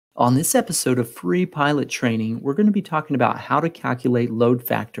On this episode of Free Pilot Training, we're going to be talking about how to calculate load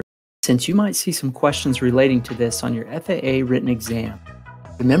factor, since you might see some questions relating to this on your FAA written exam.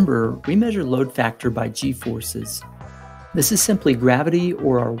 Remember, we measure load factor by g-forces. This is simply gravity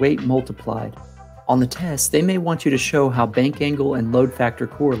or our weight multiplied. On the test, they may want you to show how bank angle and load factor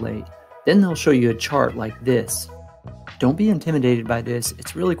correlate. Then they'll show you a chart like this. Don't be intimidated by this,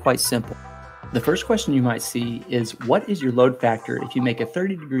 it's really quite simple. The first question you might see is, what is your load factor if you make a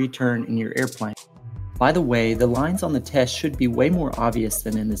 30-degree turn in your airplane? By the way, the lines on the test should be way more obvious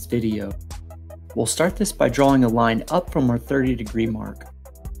than in this video. We'll start this by drawing a line up from our 30-degree mark.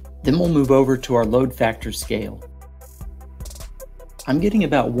 Then we'll move over to our load factor scale. I'm getting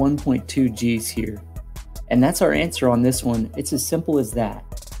about 1.2 G's here. And that's our answer on this one. It's as simple as that.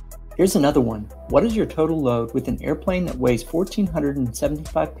 Here's another one. What is your total load with an airplane that weighs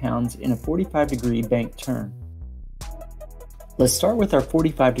 1,475 pounds in a 45-degree bank turn? Let's start with our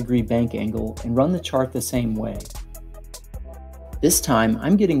 45-degree bank angle and run the chart the same way. This time,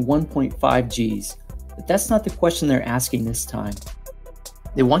 I'm getting 1.5 G's, but that's not the question they're asking this time.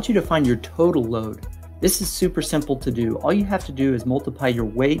 They want you to find your total load. This is super simple to do. All you have to do is multiply your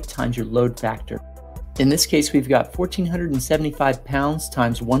weight times your load factor. In this case, we've got 1,475 pounds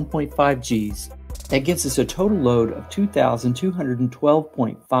times 1.5 G's. That gives us a total load of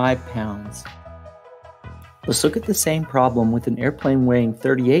 2,212.5 pounds. Let's look at the same problem with an airplane weighing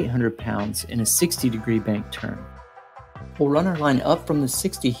 3,800 pounds in a 60-degree bank turn. We'll run our line up from the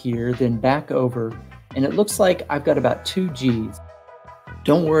 60 here, then back over, and it looks like I've got about 2 G's.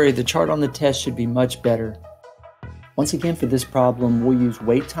 Don't worry, the chart on the test should be much better. Once again, for this problem, we'll use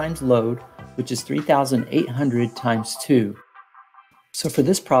weight times load, which is 3,800 times 2. So for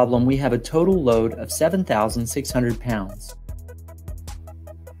this problem, we have a total load of 7,600 pounds.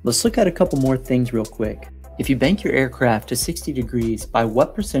 Let's look at a couple more things real quick. If you bank your aircraft to 60 degrees, by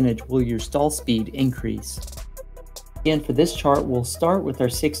what percentage will your stall speed increase? Again, for this chart, we'll start with our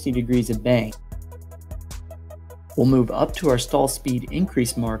 60 degrees of bank. We'll move up to our stall speed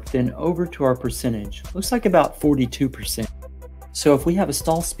increase mark, then over to our percentage. Looks like about 42%. So if we have a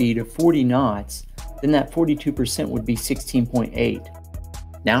stall speed of 40 knots, then that 42% would be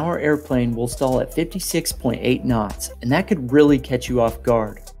 16.8. Now our airplane will stall at 56.8 knots, and that could really catch you off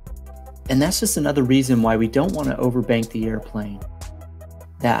guard. And that's just another reason why we don't want to overbank the airplane.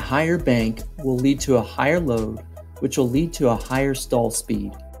 That higher bank will lead to a higher load, which will lead to a higher stall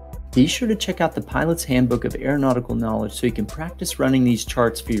speed. Be sure to check out the Pilot's Handbook of Aeronautical Knowledge so you can practice running these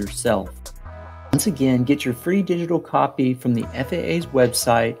charts for yourself. Once again, get your free digital copy from the FAA's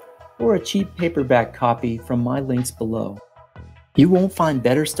website or a cheap paperback copy from my links below. You won't find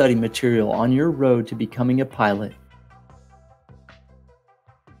better study material on your road to becoming a pilot.